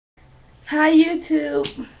Hi YouTube,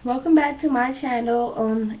 welcome back to my channel,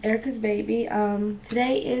 Erica's Baby.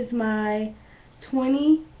 Today is my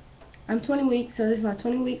 20, I'm 20 weeks, so this is my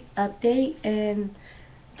 20-week update, and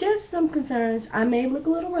just some concerns. I may look a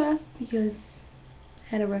little rough because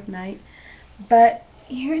I had a rough night, but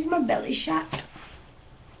here's my belly shot.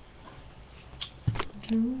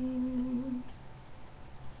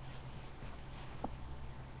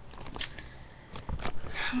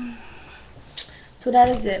 So that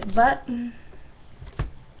is it, but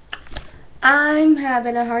I'm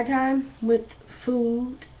having a hard time with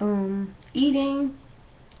food, eating.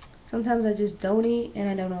 Sometimes I just don't eat and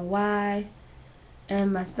I don't know why,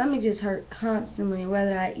 and my stomach just hurt constantly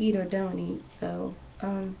whether I eat or don't eat. So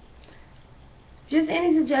just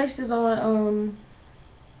any suggestions on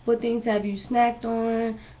what things have you snacked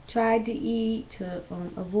on, tried to eat to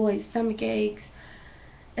avoid stomach aches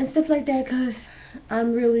and stuff like that, because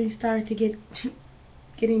I'm really starting to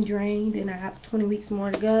getting drained, and I have 20 weeks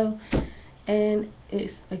more to go, and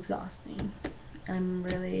it's exhausting. I'm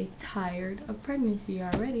really tired of pregnancy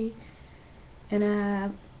already, and I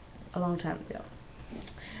have a long time to go.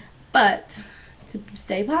 But to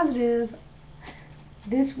stay positive,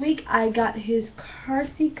 this week I got his car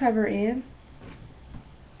seat cover in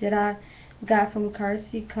that I got from Car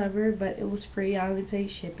Seat Cover, but it was free. I only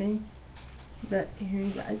paid shipping. But here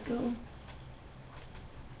you guys go.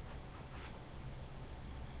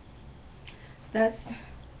 That's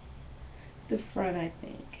the front, I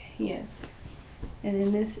think. Yes. And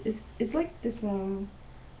then this is, it's like this long,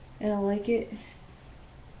 and I like it.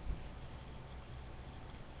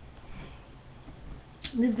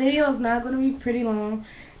 This video is not going to be pretty long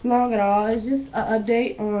at all. It's just an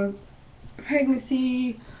update on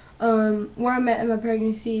pregnancy, where I'm at in my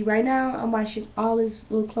pregnancy. Right now I'm washing all these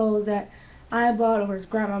little clothes that I bought or his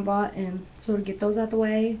grandma bought, and sort of get those out the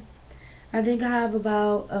way. I think I have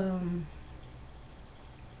about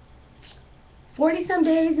 40 some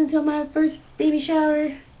days until my first baby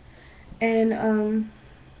shower, and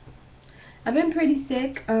I've been pretty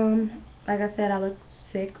sick. Like I said, I look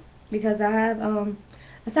sick because I have a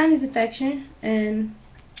sinus infection, and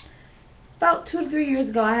about 2 to 3 years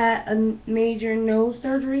ago I had a major nose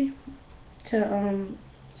surgery to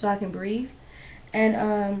so I can breathe,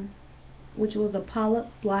 and which was a polyp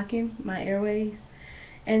blocking my airways,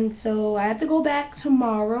 and so I have to go back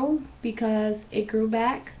tomorrow because it grew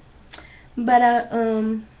back. But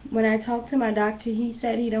when I talked to my doctor, he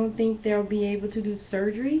said he don't think they'll be able to do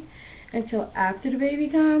surgery until after the baby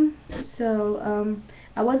come. So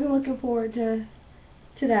I wasn't looking forward to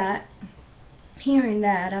that, hearing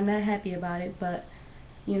that. I'm not happy about it, but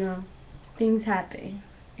you know, things happen,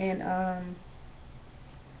 and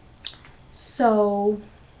so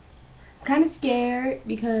I'm kind of scared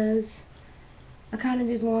because I kind of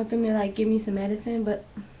just want them to like give me some medicine, but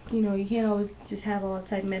you know, you can't always just have all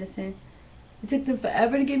type of medicine. It took them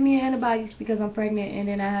forever to give me antibiotics because I'm pregnant, and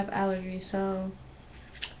then I have allergies. So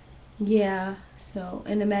yeah, so,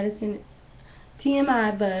 and the medicine,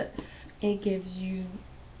 TMI, but it gives you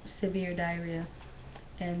severe diarrhea,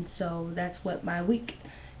 and so that's what my week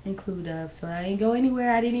include of. So I didn't go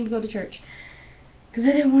anywhere. I didn't even go to church because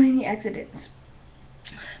I didn't want any accidents.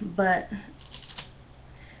 But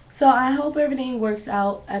so I hope everything works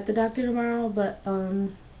out at the doctor tomorrow. But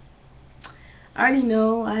I already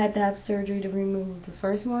know I had to have surgery to remove the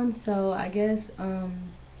first one, so I guess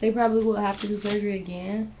they probably will have to do surgery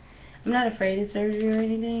again. I'm not afraid of surgery or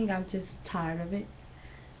anything. I'm just tired of it.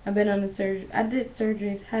 I've been on the surgery. I did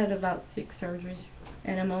surgeries, had about 6 surgeries,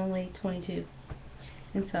 and I'm only 22.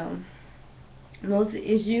 And so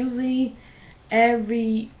it's usually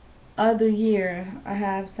every other year I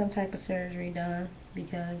have some type of surgery done,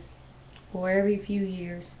 because, or every few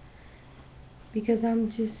years, because I'm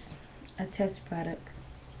just a test product.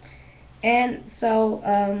 And so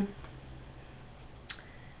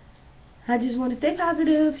I just want to stay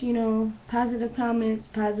positive, you know, positive comments,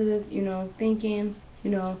 positive, you know, thinking,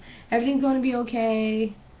 you know, everything's going to be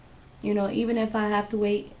okay, you know, even if I have to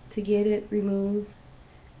wait to get it removed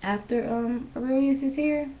after Aurelius is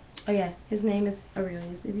here. Oh yeah, his name is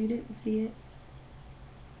Aurelius, if you didn't see it.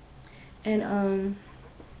 And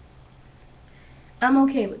I'm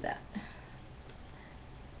okay with that,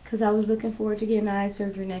 because I was looking forward to getting eye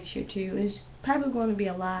surgery next year too. It's probably going to be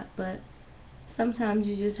a lot, but sometimes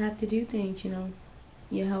you just have to do things, you know.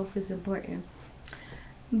 Your health is important.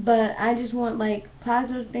 But I just want like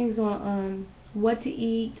positive things on what to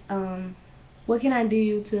eat, what can I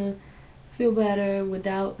do to feel better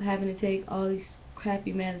without having to take all these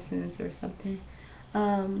crappy medicines or something.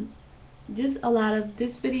 Just a lot of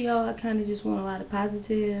this video, I kind of just want a lot of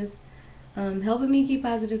positive, helping me keep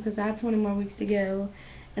positive because I have 20 more weeks to go,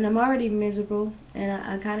 and I'm already miserable, and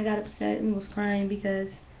I kind of got upset and was crying because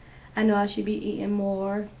I know I should be eating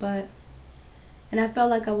more, and I felt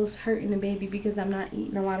like I was hurting the baby because I'm not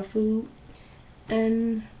eating a lot of food,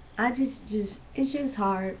 and I just it's just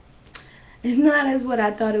hard. It's not as what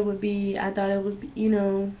I thought it would be. I thought it would be,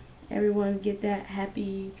 everyone get that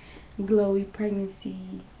happy, glowy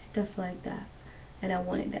pregnancy, stuff like that, and I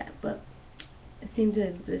wanted that, but it seemed to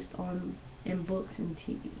exist in books and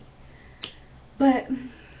TV. But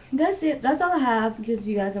that's it. That's all I have because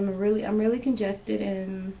you guys, I'm really congested,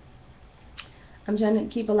 and I'm trying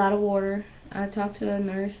to keep a lot of water. I talked to a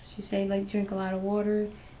nurse. She said like drink a lot of water,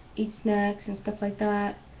 eat snacks and stuff like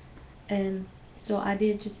that. And so I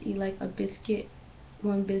did just eat like a biscuit,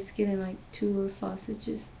 one biscuit and like 2 little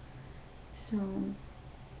sausages. So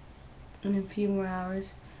in a few more hours,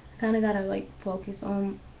 I kind of gotta like focus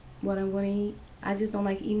on what I'm gonna eat. I just don't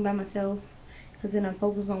like eating by myself because then I'm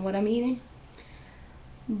focused on what I'm eating.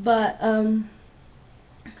 But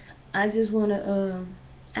I just wanna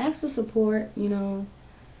ask for support.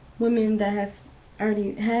 Women that have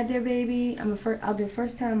already had their baby. I'll be a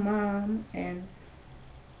first time mom, and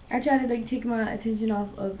I try to like take my attention off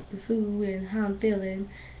of the food and how I'm feeling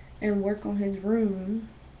and work on his room.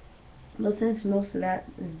 But since most of that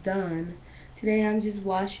is done, today I'm just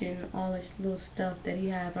washing all this little stuff that he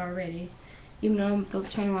have already. Even though I'm going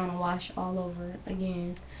to turn around and wash all over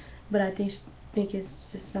again. But I think it's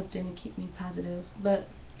just something to keep me positive. But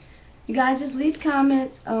you guys just leave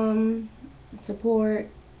comments, support,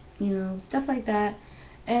 stuff like that.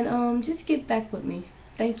 And just get back with me.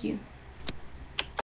 Thank you.